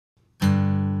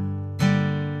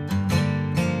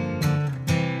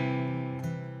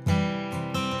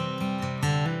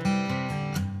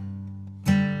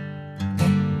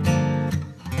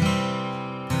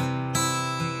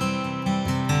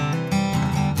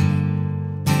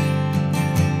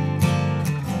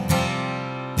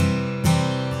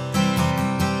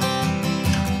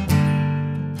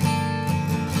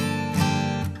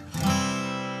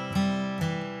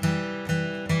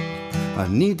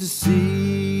need to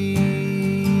see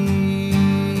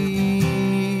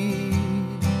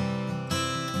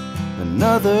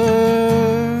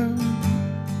another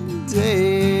day.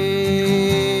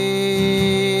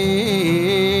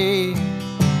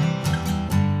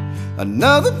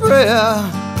 Another prayer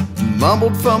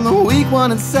mumbled from the weak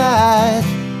one inside.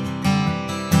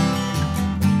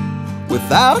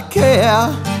 Without a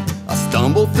care, I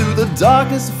stumble through the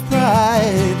darkness of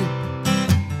pride.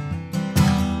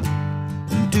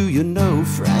 Do you know,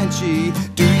 Franchy?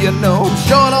 Do you know I'm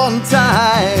short on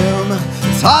time?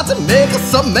 It's hard to make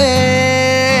us a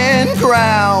man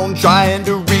crown, trying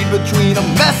to read between a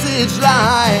message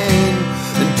line.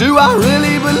 And do I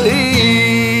really believe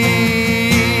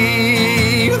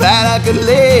that I could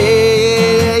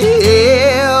live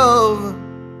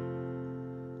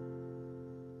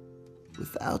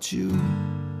without you?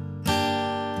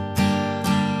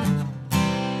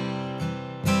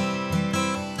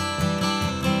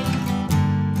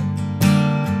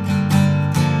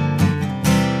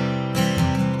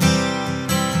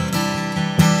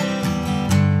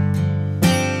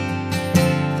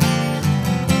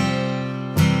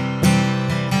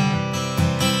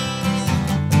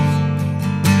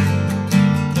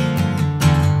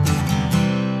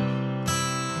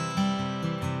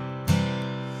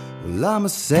 Well, I'm a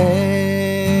sad,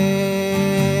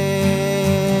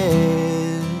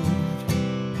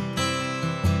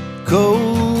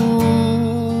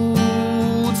 cold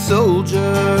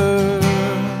soldier,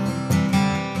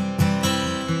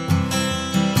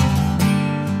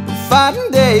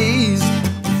 fighting days,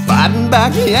 fighting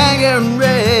back the anger and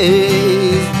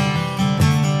rage.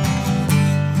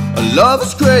 A love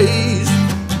is craze,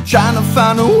 trying to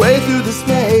find a way through the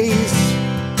space.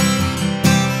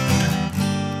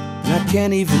 I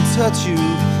can't even touch you,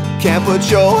 can't put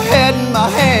your head in my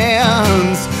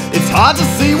hands. It's hard to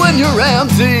see when you're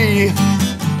empty.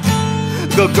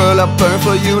 Good girl, I burn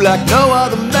for you like no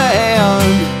other man.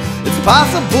 It's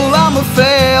possible I'm a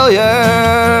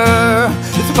failure.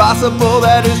 It's possible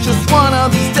that it's just one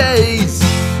of these days.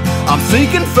 I'm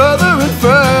sinking further and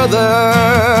further.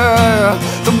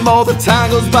 The more the time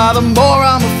goes by, the more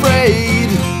I'm afraid.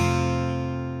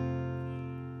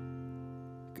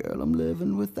 Girl, I'm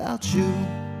living without you.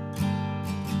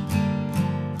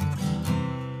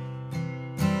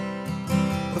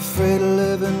 Afraid of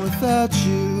living without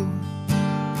you.